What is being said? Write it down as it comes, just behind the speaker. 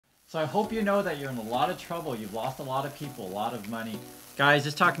So I hope you know that you're in a lot of trouble. You've lost a lot of people, a lot of money. Guys,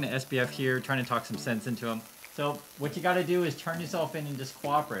 just talking to SBF here, trying to talk some sense into him. So what you got to do is turn yourself in and just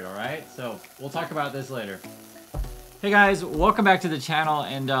cooperate, all right? So we'll talk about this later. Hey guys, welcome back to the channel.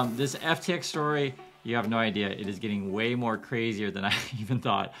 And this FTX story, you have no idea. It is getting way more crazier than I even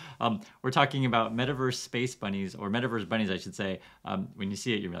thought. We're talking about metaverse space bunnies, or metaverse bunnies, I should say. When you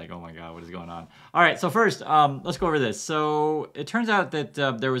see it, you're like, oh my God, what is going on? All right, so first, let's go over this. So it turns out that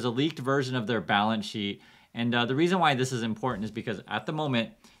there was a leaked version of their balance sheet. And the reason why this is important is because at the moment,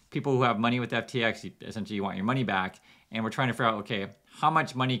 people who have money with FTX, essentially you want your money back. And we're trying to figure out, okay, how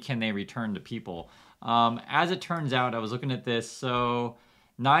much money can they return to people? As it turns out, I was looking at this, so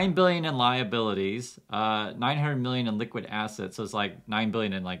 9 billion in liabilities, 900 million in liquid assets. So it's like 9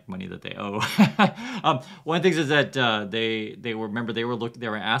 billion in like money that they owe. One of the things is that they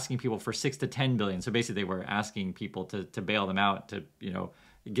were asking people for 6 to 10 billion. So basically they were asking people to bail them out, to, you know,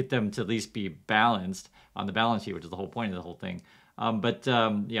 get them to at least be balanced on the balance sheet, which is the whole point of the whole thing.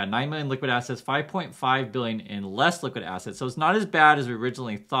 Yeah, 9 million liquid assets, 5.5 billion in less liquid assets. So it's not as bad as we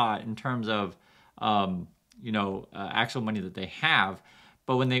originally thought in terms of actual money that they have.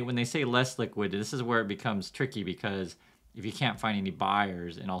 But when they say less liquid, this is where it becomes tricky, because if you can't find any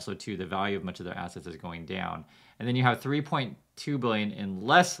buyers, and also too, the value of much of their assets is going down. And then you have 3.2 billion in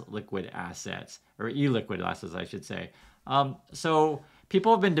less liquid assets, or illiquid assets, I should say. So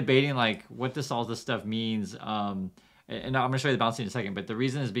people have been debating like what all this stuff means. And I'm going to show you the balance sheet in a second, but the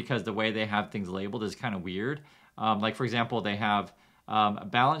reason is because the way they have things labeled is kind of weird. Like for example, they have a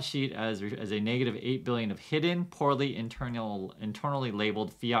balance sheet as a negative 8 billion of hidden, poorly internally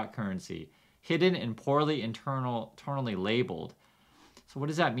labeled fiat currency. Hidden and poorly internally labeled. So what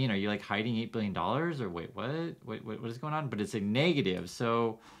does that mean? Are you like hiding $8 billion, or wait, what is going on? But it's a negative.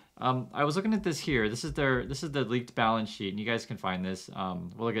 So I was looking at this here. This is the leaked balance sheet, and you guys can find this.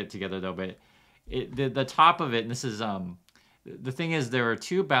 We'll look at it together though, but the top of it, and this is the thing is, there are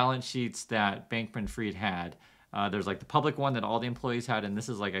two balance sheets that Bankman-Fried had. There's like the public one that all the employees had, and this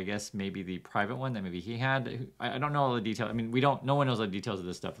is like, I guess, maybe the private one that maybe he had. I don't know all the details. I mean, no one knows all the details of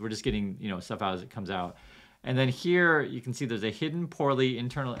this stuff. We're just getting, stuff out as it comes out. And then here you can see there's a hidden, poorly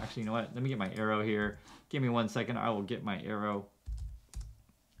internal. Actually, you know what? Let me get my arrow here. Give me 1 second. I will get my arrow.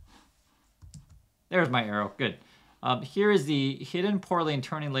 There's my arrow. Good. Here is the hidden, poorly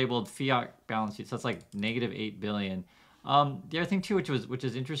internally labeled fiat balance sheet. So that's like negative 8 billion. The other thing too, which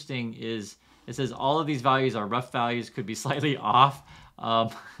is interesting, is it says all of these values are rough values, could be slightly off.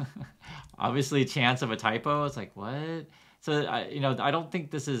 Obviously, chance of a typo. It's like, what? So I don't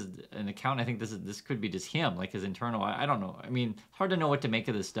think this is an account. I think this could be just him, like his internal. I don't know. I mean, it's hard to know what to make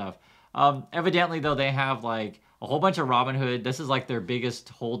of this stuff. Evidently, though, they have like a whole bunch of Robinhood. This is like their biggest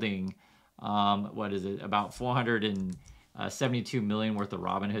holding. What is it? About 472 million worth of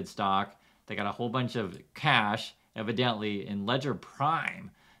Robinhood stock. They got a whole bunch of cash, evidently, in Ledger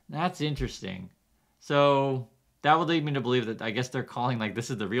Prime. That's interesting. So that would lead me to believe that I guess they're calling like this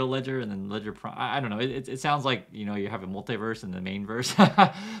is the real Ledger, and then Ledger Prime. I don't know. It sounds like you have a multiverse and the main verse,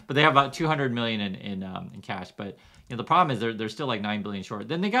 but they have about 200 million in cash. But the problem is they're still like 9 billion short.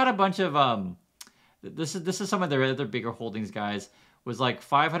 Then they got a bunch of this is some of their other bigger holdings, guys. Was like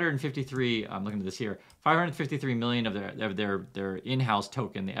 553. I'm looking at this here. 553 million of their in-house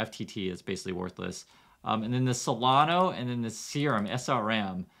token, the FTT, is basically worthless. And then the Solano, and then the Serum,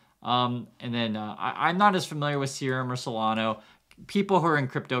 SRM. And then I'm not as familiar with Serum or Solano. People who are in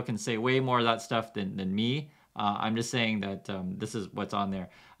crypto can say way more of that stuff than me. I'm just saying that this is what's on there.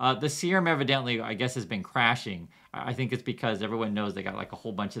 The Serum evidently, I guess, has been crashing. I think it's because everyone knows they got like a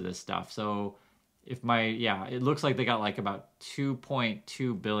whole bunch of this stuff. So it looks like they got like about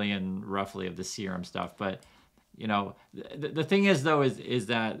 2.2 billion roughly of the Serum stuff. But the thing is though is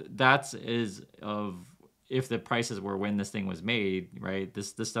that if the prices were when this thing was made, right?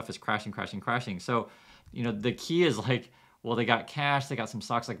 This stuff is crashing. So, the key is like, well, they got cash, they got some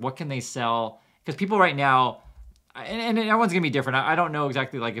stocks. Like, what can they sell? Because people right now, and everyone's gonna be different. I don't know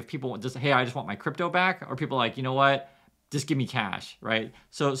exactly like if people just, hey, I just want my crypto back, or people like, you know what, just give me cash, right?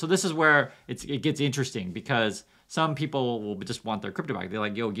 So this is where it gets interesting, because some people will just want their crypto back. They're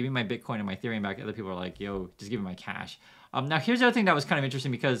like, yo, give me my Bitcoin and my Ethereum back. Other people are like, yo, just give me my cash. Now here's the other thing that was kind of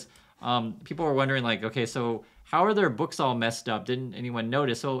interesting, because people were wondering like, okay, so how are their books all messed up? Didn't anyone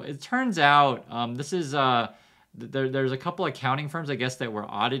notice? So it turns out this is there's a couple accounting firms, I guess, that were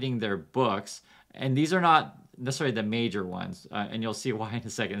auditing their books, and these are not necessarily the major ones, and you'll see why in a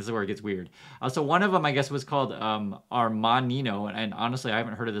second. This is where it gets weird. So one of them, I guess, was called Armanino, and honestly, I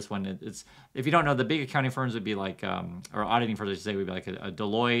haven't heard of this one. It's, if you don't know, the big accounting firms would be like, or auditing firms, I should say, would be like a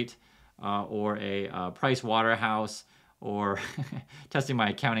Deloitte or a Price Waterhouse, or testing my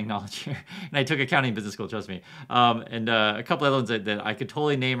accounting knowledge here. And I took accounting in business school, trust me. And a couple other ones that I could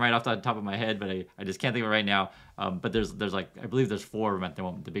totally name right off the top of my head, but I just can't think of it right now. But there's like, I believe there's 4 of them at the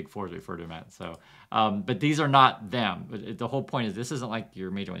moment, the big 4s we refer to them at. So, but these are not them. The whole point is this isn't like your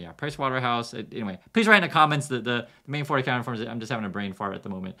major one. Yeah, Pricewaterhouse. Anyway, please write in the comments the main 4 accounting firms. I'm just having a brain fart at the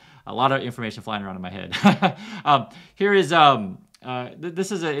moment. A lot of information flying around in my head. Here is,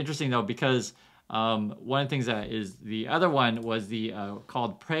 this is interesting though, because one of the things that is the other one was the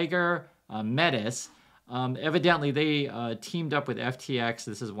called Prager Metis. Evidently, they teamed up with FTX.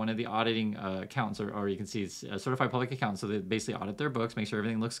 This is one of the auditing accountants, or you can see it's a certified public accountant. So they basically audit their books, make sure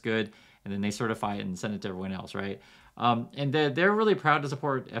everything looks good, and then they certify it and send it to everyone else, right? And they're really proud to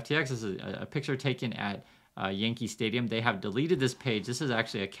support FTX. This is a picture taken at Yankee Stadium. They have deleted this page. This is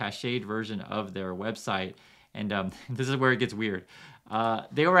actually a cached version of their website. And this is where it gets weird.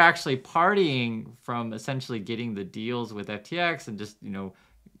 They were actually partying from essentially getting the deals with FTX and just,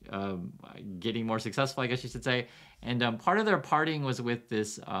 getting more successful, I guess you should say. And part of their partying was with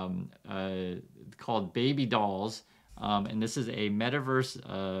this called Baby Dolls. And this is a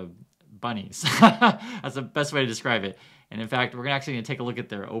metaverse bunnies. That's the best way to describe it. And in fact, we're actually going to take a look at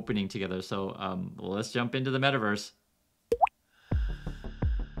their opening together. So let's jump into the metaverse.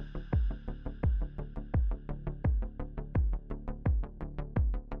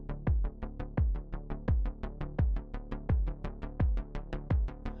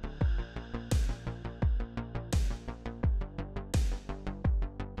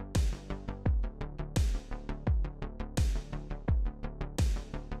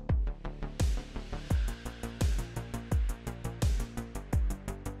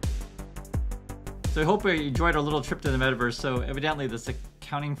 So I hope you enjoyed our little trip to the metaverse. So evidently this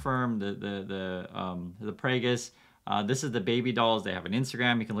accounting firm, the Pragus, this is the Baby Dolls. They have an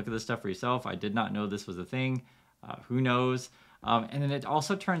Instagram. You can look at this stuff for yourself. I did not know this was a thing. Who knows? And then it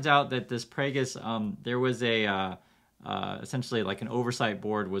also turns out that this Pragus, there was a essentially like an oversight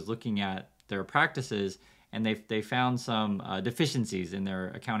board was looking at their practices, and they found some deficiencies in their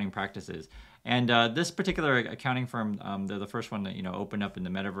accounting practices. And this particular accounting firm, they're the first one that opened up in the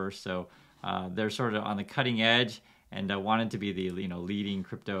metaverse. So they're sort of on the cutting edge and wanted to be the leading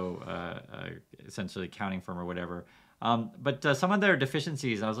crypto essentially accounting firm or whatever. But some of their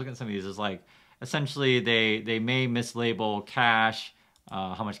deficiencies, I was looking at some of these, is like essentially they may mislabel cash,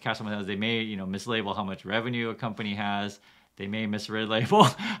 how much cash someone has. They may mislabel how much revenue a company has. They may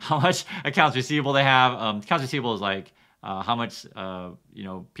mislabel how much accounts receivable they have. Accounts receivable is like how much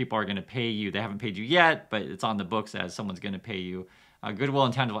people are going to pay you. They haven't paid you yet, but it's on the books as someone's going to pay you. Goodwill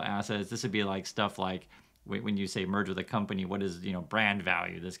and tangible assets. This would be like stuff like when you say merge with a company, what is brand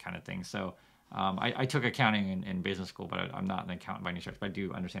value, this kind of thing. So I took accounting in business school, but I'm not an accountant by any stretch. But I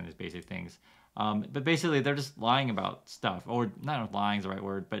do understand these basic things. But basically, they're just lying about stuff, or not lying is the right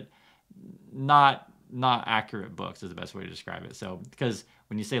word, but not accurate books is the best way to describe it. So because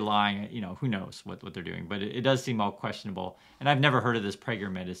when you say lying, who knows what they're doing, but it does seem all questionable. And I've never heard of this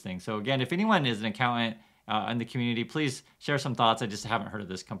Prager Metis thing. So again, if anyone is an accountant in the community, please share some thoughts. I just haven't heard of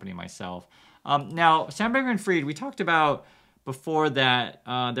this company myself. Now, Sam Bankman-Fried, we talked about before that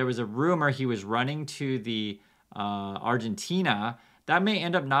there was a rumor he was running to the Argentina. That may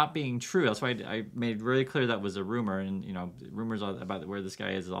end up not being true. That's why I made really clear that was a rumor. And rumors about where this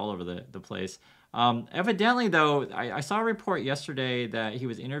guy is all over the place. Evidently, though, I saw a report yesterday that he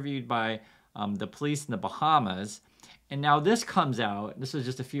was interviewed by the police in the Bahamas. And now this comes out. This was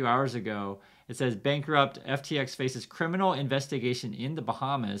just a few hours ago. It says, bankrupt FTX faces criminal investigation in the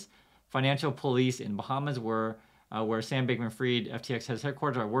Bahamas. Financial police in Bahamas where Sam Bankman-Fried, FTX has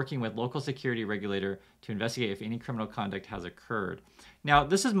headquarters, are working with local security regulator to investigate if any criminal conduct has occurred. Now,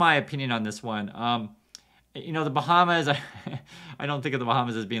 this is my opinion on this one. The Bahamas, I don't think of the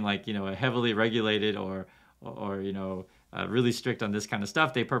Bahamas as being like, a heavily regulated or really strict on this kind of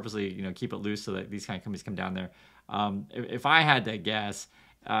stuff. They purposely, keep it loose so that these kind of companies come down there. If I had to guess,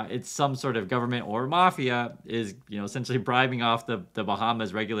 it's some sort of government or mafia is, essentially bribing off the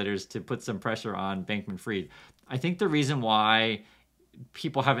Bahamas regulators to put some pressure on Bankman-Fried. I think the reason why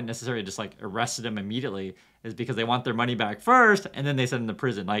people haven't necessarily just like arrested him immediately is because they want their money back first and then they send him to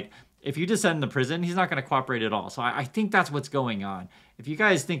prison. Like if you just send him to prison, he's not going to cooperate at all. So I think that's what's going on. If you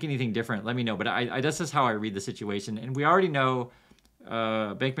guys think anything different, let me know. But this is how I read the situation. And we already know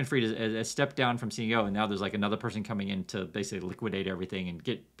Bankman-Fried has stepped down from CEO, and now there's like another person coming in to basically liquidate everything and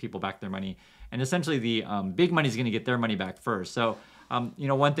get people back their money. And essentially the big money is going to get their money back first. So,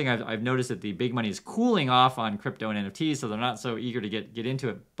 one thing I've noticed that the big money is cooling off on crypto and NFTs, so they're not so eager to get into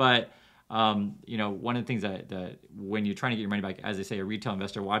it. But you know, one of the things that when you're trying to get your money back, as I say, a retail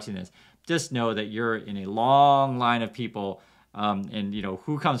investor watching this, just know that you're in a long line of people. And, you know,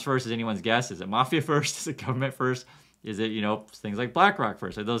 who comes first is anyone's guess. Is it mafia first? Is it government first? Is it, you know, things like BlackRock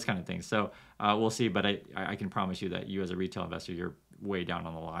first, or those kind of things. So we'll see. But I can promise you that you as a retail investor, you're way down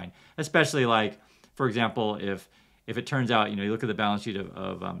on the line. Especially like, for example, if it turns out, you know, you look at the balance sheet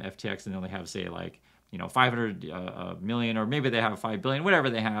of FTX and they only have, say, like, you know, 500 million, or maybe they have 5 billion, whatever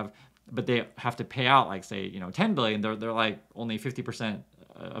they have, but they have to pay out, like, say, you know, 10 billion. They're like only 50%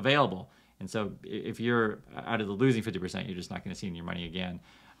 available. And so if you're out of the losing 50%, you're just not going to see your money again.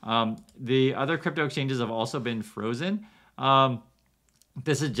 The other crypto exchanges have also been frozen.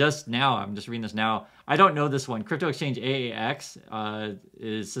 This is just now. I'm just reading this now. I don't know this one. Crypto exchange AAX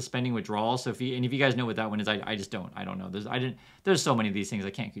is suspending withdrawals. So if you guys know what that one is, I just don't. I don't know. There's so many of these things. I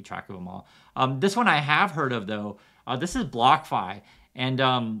can't keep track of them all. This one I have heard of though. This is BlockFi,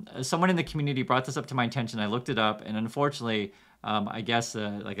 and someone in the community brought this up to my attention. I looked it up, and unfortunately, I guess,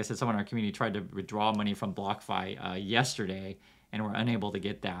 like I said, someone in our community tried to withdraw money from BlockFi yesterday, and we're unable to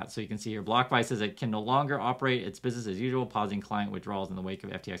get that. So you can see here, BlockFi says it can no longer operate its business as usual, pausing client withdrawals in the wake of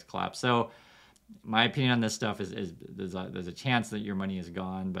FTX collapse. So my opinion on this stuff is there's a chance that your money is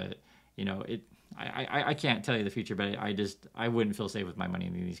gone, but you know, I can't tell you the future, but I wouldn't feel safe with my money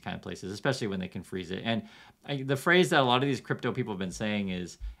in these kind of places, especially when they can freeze it. And the phrase that a lot of these crypto people have been saying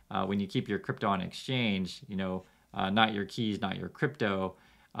is, when you keep your crypto on exchange, you know, not your keys, not your crypto.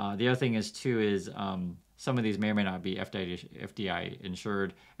 The other thing is too is some of these may or may not be FDI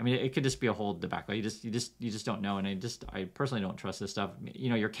insured. I mean, it could just be a whole debacle. You just don't know. And I personally don't trust this stuff. You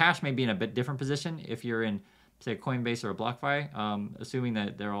know, your cash may be in a bit different position if you're in, say, a Coinbase or a BlockFi, assuming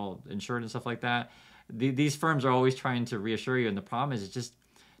that they're all insured and stuff like that. These firms are always trying to reassure you, and the problem is it's just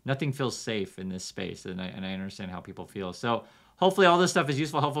nothing feels safe in this space, and I understand how people feel. So hopefully all this stuff is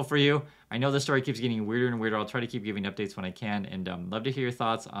useful, helpful for you. I know the story keeps getting weirder and weirder. I'll try to keep giving updates when I can, and love to hear your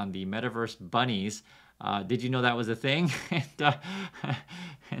thoughts on the metaverse bunnies. Did you know that was a thing?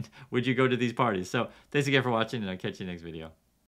 And would you go to these parties? So thanks again for watching, and I'll catch you next video.